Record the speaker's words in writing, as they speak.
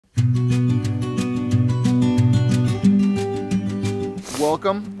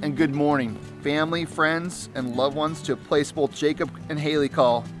Welcome and good morning, family, friends, and loved ones, to a place both Jacob and Haley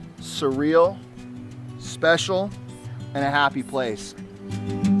call surreal, special, and a happy place.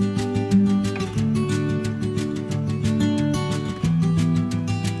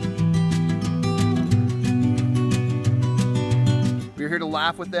 We're here to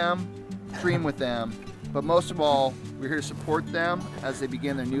laugh with them, dream with them, but most of all, we're here to support them as they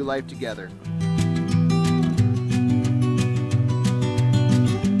begin their new life together.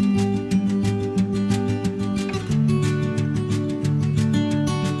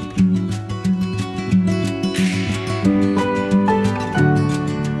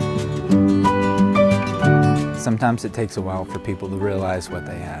 Sometimes it takes a while for people to realize what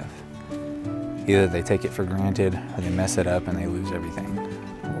they have. Either they take it for granted or they mess it up and they lose everything.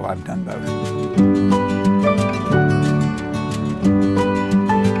 Well, I've done both.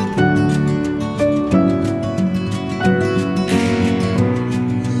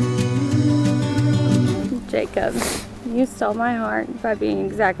 Jacob, you stole my heart by being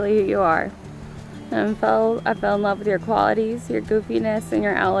exactly who you are. And I fell in love with your qualities, your goofiness, and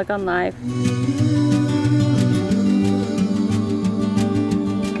your outlook on life.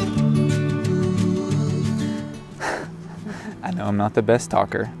 I know I'm not the best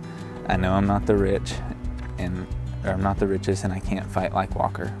talker. I know I'm not the rich, or I'm not the richest, and I can't fight like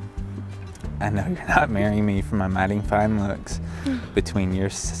Walker. I know you're not marrying me for my mighty fine looks. Between your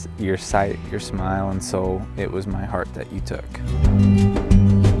sight, your smile, and soul, it was my heart that you took.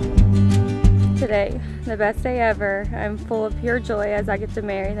 Today, the best day ever, I'm full of pure joy as I get to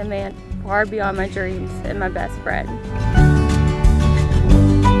marry the man far beyond my dreams and my best friend.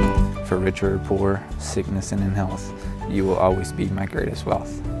 For richer or poor, sickness and in health, you will always be my greatest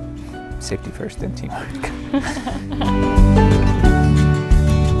wealth. Safety first, then teamwork.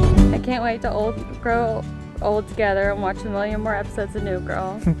 I can't wait to grow old together and watch a million more episodes of New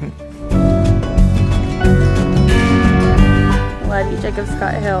Girl. I love you, Jacob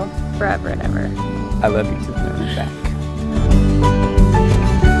Scott Hill, forever and ever. I love you to the moon and back.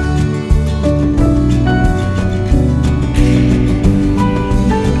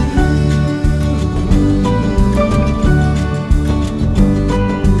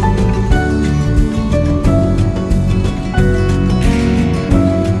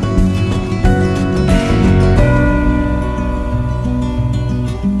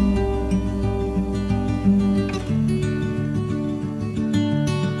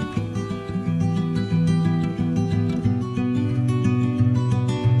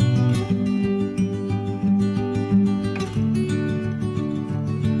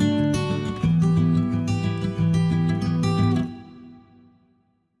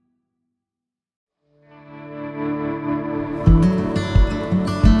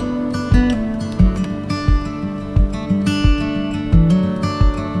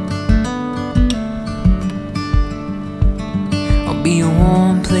 Be a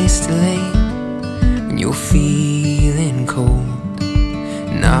warm place to lay when you're feeling cold,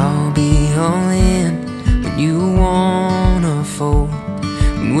 and I'll be all in when you wanna fold.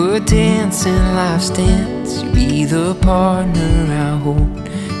 When we're dancing life's dance, you'll be the partner I hold.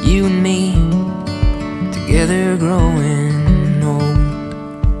 You and me together growing old.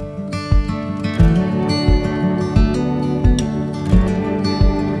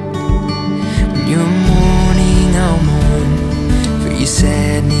 When you're mourning, I'll mourn your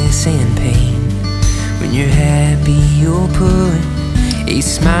sadness and pain. When you're happy, you'll put a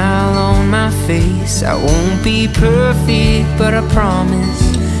smile on my face. I won't be perfect, but I promise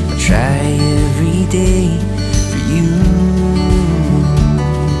I'll try every day for you.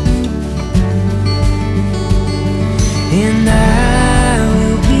 And